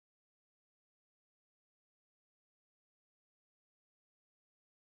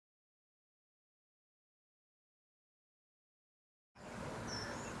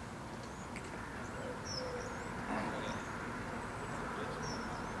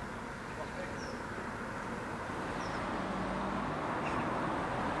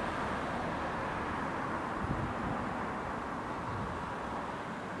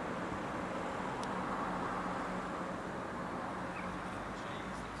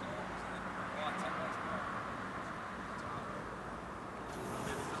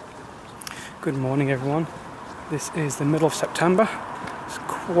Good morning everyone. This is the middle of September. It's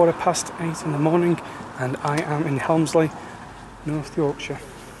 8:15 in the morning and I am in Helmsley, North Yorkshire.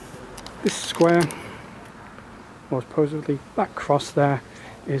 This square, or supposedly that cross there,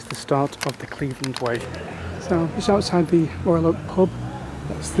 is the start of the Cleveland Way. So just outside the Royal Oak pub,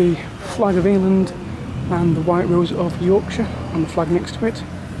 that's the flag of England and the white rose of Yorkshire on the flag next to it,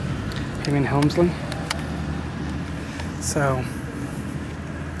 here in Helmsley. So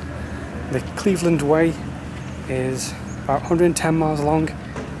the Cleveland Way is about 110 miles long.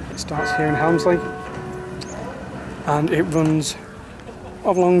 It starts here in Helmsley and it runs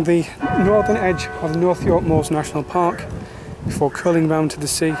along the northern edge of the North York Moors National Park before curling round to the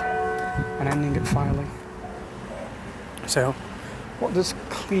sea and ending at Filey. So what does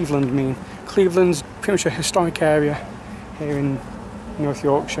Cleveland mean? Cleveland's pretty much a historic area here in North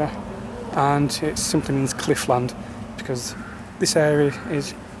Yorkshire, and it simply means cliffland because this area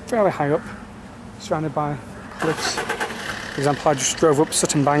is fairly high up, surrounded by cliffs. For example, I just drove up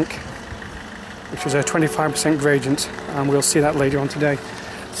Sutton Bank, which was a 25% gradient, and we'll see that later on today.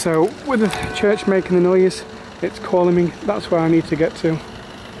 So with the church making the noise, it's calling me, that's where I need to get to.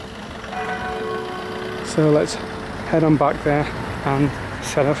 So let's head on back there and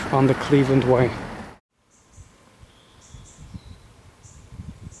set off on the Cleveland Way.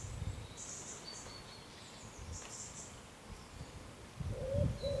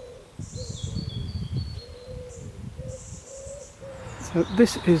 So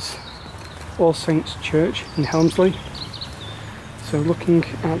this is All Saints Church in Helmsley. So looking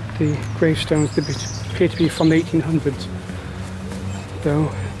at the gravestones, they appear to be from the 1800s,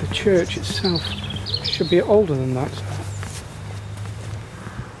 though the church itself should be older than that.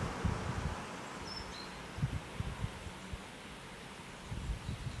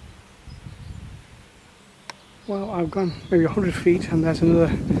 Well, I've gone maybe 100 feet and there's another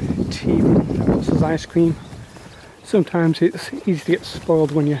tea room that sells ice cream. Sometimes it's easy to get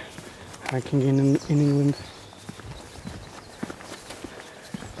spoiled when you're hiking in England.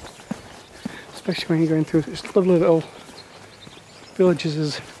 Especially when you're going through such lovely little villages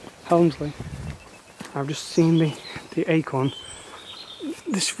as Helmsley. I've just seen the acorn.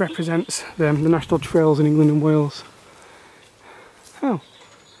 This represents the national trails in England and Wales. Oh,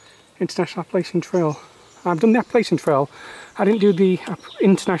 International Appalachian Trail. I've done the Appalachian Trail. I didn't do the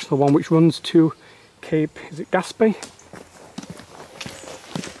international one, which runs to Cape, is it Gaspé?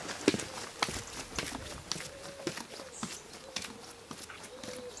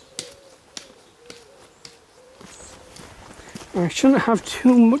 I shouldn't have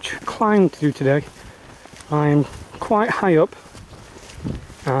too much climb to do today. I'm quite high up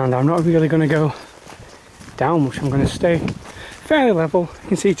and I'm not really going to go down much. I'm going to stay fairly level. You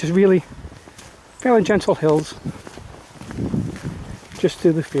can see just really fairly gentle hills just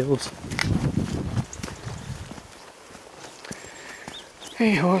through the fields.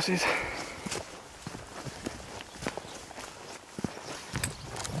 Hey horses.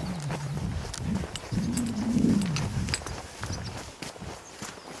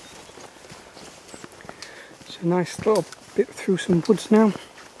 It's a nice little bit through some woods now.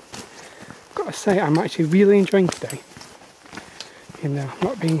 Gotta say, I'm actually really enjoying today, even though I've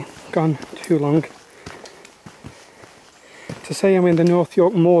not been gone too long. To say I'm in the North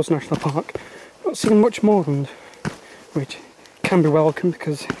York Moors National Park, not seeing much moorland, which can be welcome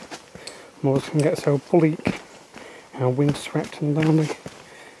because moors can get so bleak and windswept and lonely.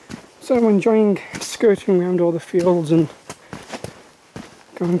 So I'm enjoying skirting around all the fields and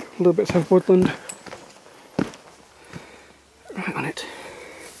going little bits of woodland. Right on it.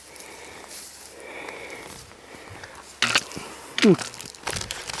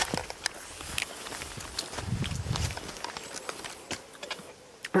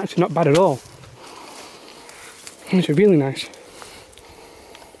 Actually not bad at all. It's really nice.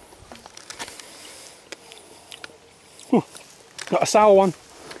 Got a sour one.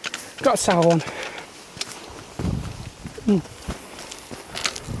 Got a sour one.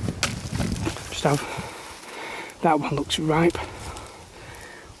 Just have that one, looks ripe.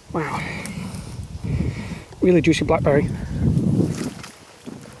 Wow. Really juicy blackberry.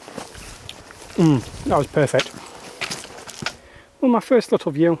 That was perfect. Well, my first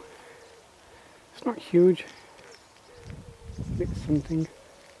little view. It's not huge. It's something.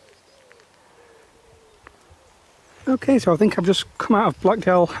 Okay, so I think I've just come out of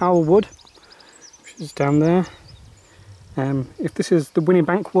Blackdale Howell Wood, which is down there. If this is the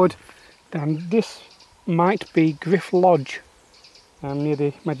Winniebank Wood, then this might be Griff Lodge, near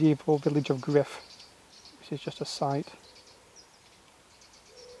the medieval village of Griff, which is just a site.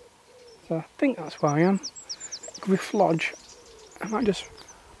 So I think that's where I am, Griff Lodge. I might just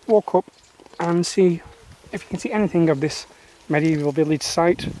walk up and see if you can see anything of this medieval village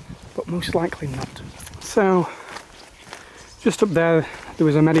site, but most likely not. So just up there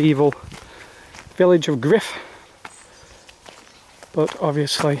was a medieval village of Griff, but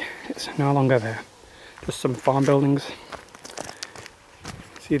obviously it's no longer there. Just some farm buildings.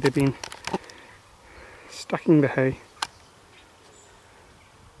 See, they've been stacking the hay.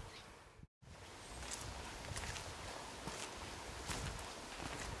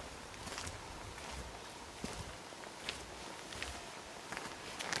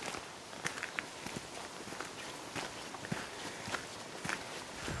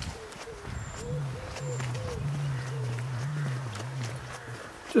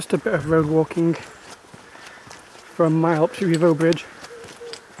 Just a bit of road walking for a mile up to Rivo Bridge.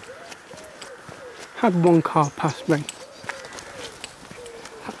 Had one car pass me.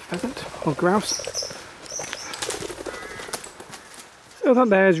 Had pheasant or grouse. So that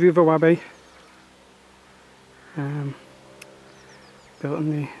there is Rivo Abbey. Built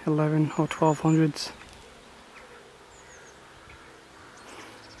in the 11 or 1200s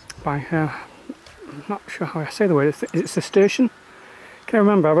by I'm not sure how I say the word. It's a station. Can't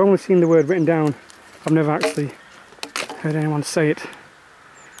remember. I've only seen the word written down. I've never actually heard anyone say it.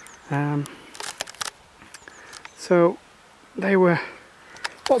 So they were,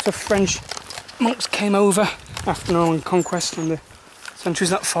 lots of French monks came over after Norman conquest and the centuries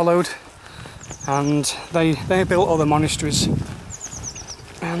that followed, and they built all the monasteries.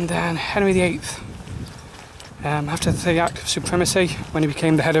 And then Henry VIII, after the Act of Supremacy, when he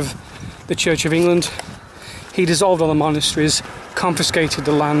became the head of the Church of England, he dissolved all the monasteries, confiscated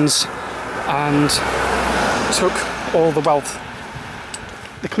the lands, and took all the wealth.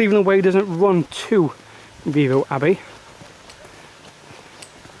 The Cleveland Way doesn't run to Rivo Abbey.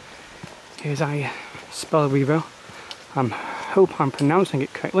 Here's how you spell Rivo. I hope I'm pronouncing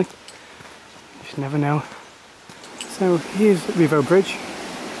it correctly. You just never know. So here's Rivo Bridge.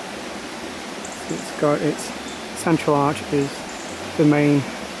 It's got its central arch is the main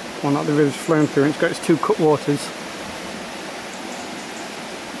one that the river's flowing through, and it's got its two cutwaters.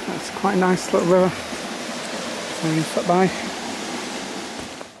 That's quite a nice little river. So you can stop by.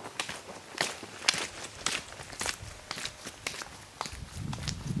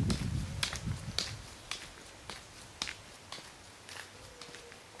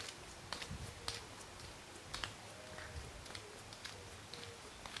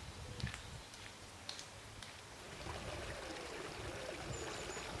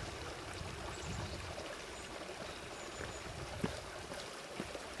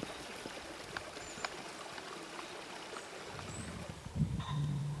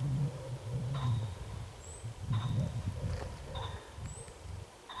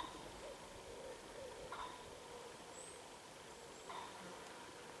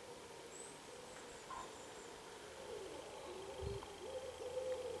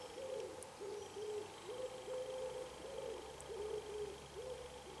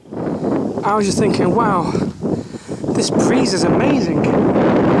 I was just thinking, wow, this breeze is amazing,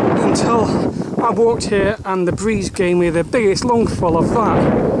 until I walked here and the breeze gave me the biggest lungful of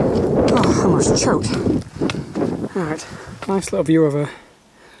that. Oh, I almost choked. Alright, nice little view of a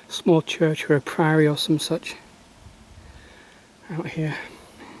small church or a priory or some such out here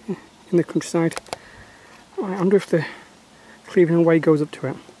in the countryside. I wonder if the Cleveland Way goes up to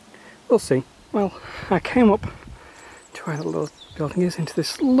it. We'll see. Well, I came up to where the little building is, into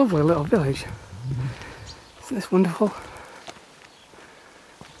this lovely little village. Isn't this wonderful?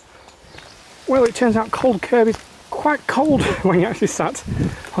 Well, it turns out Cold Curb is quite cold when you actually sat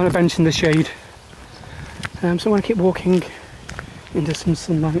on a bench in the shade. So I'm going to keep walking into some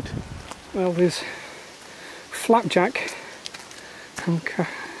sunlight. Well, there's flapjack and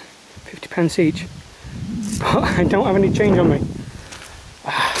 50p each, but I don't have any change on me.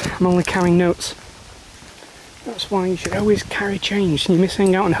 I'm only carrying notes. That's why you should always carry change. You're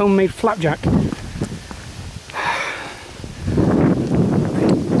missing out on homemade flapjack.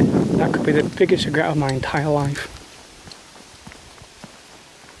 That could be the biggest regret of my entire life.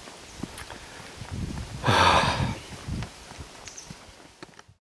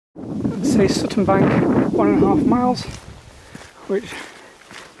 Let's say Sutton Bank, 1.5 miles, which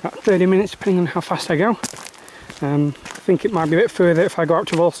about 30 minutes depending on how fast I go. I think it might be a bit further if I go out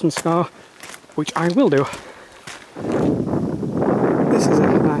to Ralston Scar, which I will do. This is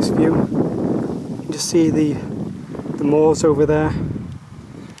a nice view. You can just see the moors over there.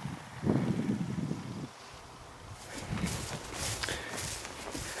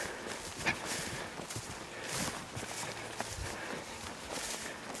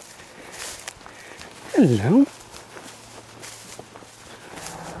 Hello.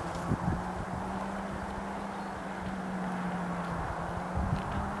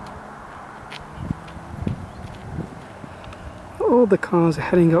 cars are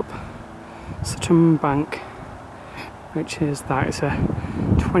heading up Sutton Bank, which is that it's a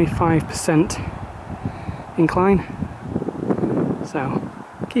 25% incline, so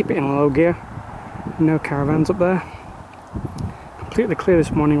keep it in low gear. No caravans up there. Completely clear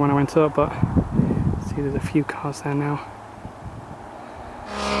this morning when I went up, but see there's a few cars there now.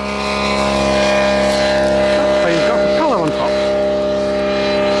 That plane's got a propeller on top.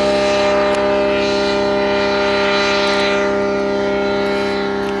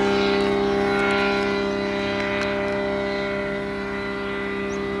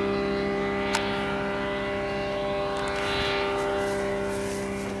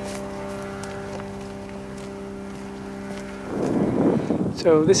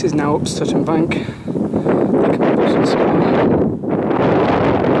 So this is now up Sutton Bank.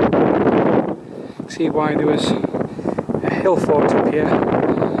 See why there was a hill fort up here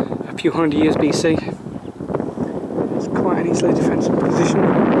a few hundred years BC. It's quite an easily defensible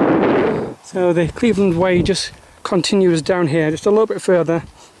position. So the Cleveland Way just continues down here just a little bit further,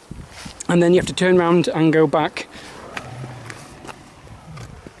 and then you have to turn around and go back.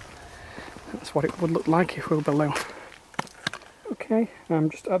 That's what it would look like if we were below. Okay, I'm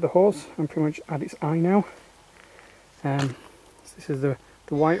just at the horse. I'm pretty much at its eye now. This is the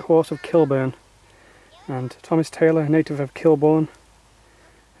White Horse of Kilburn, and Thomas Taylor, a native of Kilburn,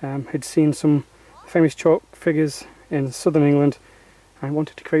 had seen some famous chalk figures in southern England and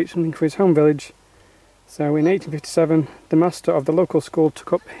wanted to create something for his home village. So in 1857 the master of the local school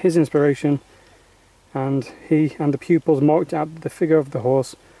took up his inspiration, and he and the pupils marked out the figure of the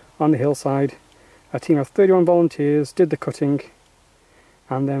horse on the hillside. A team of 31 volunteers did the cutting,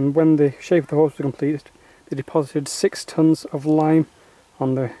 and then when the shape of the horse was completed, they deposited 6 tons of lime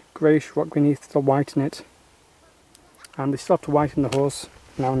on the greyish rock beneath to whiten it, and they still have to whiten the horse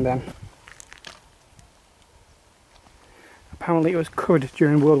now and then. Apparently it was covered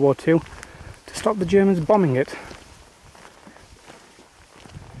during World War II to stop the Germans bombing it.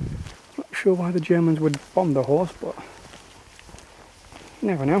 Not sure why the Germans would bomb the horse, but you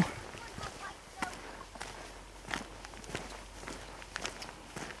never know.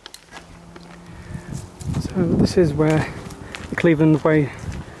 So this is where the Cleveland Way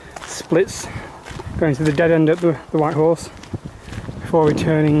splits, going to the dead end at the White Horse before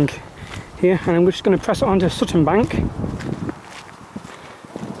returning here, and I'm just going to press it onto Sutton Bank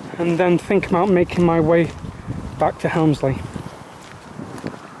and then think about making my way back to Helmsley.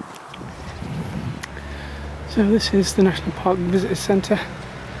 So this is the National Park Visitor Centre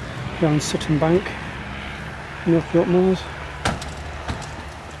here on Sutton Bank, North York Moors.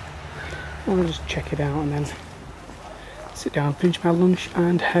 I'll just check it out and then sit down, finish my lunch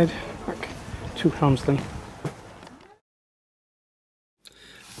and head back to Helmsley.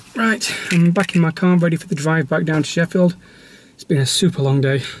 Right, I'm back in my car ready for the drive back down to Sheffield. It's been a super long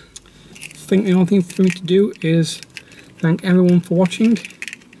day. I think the only thing for me to do is thank everyone for watching.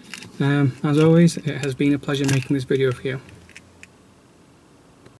 As always, it has been a pleasure making this video for you.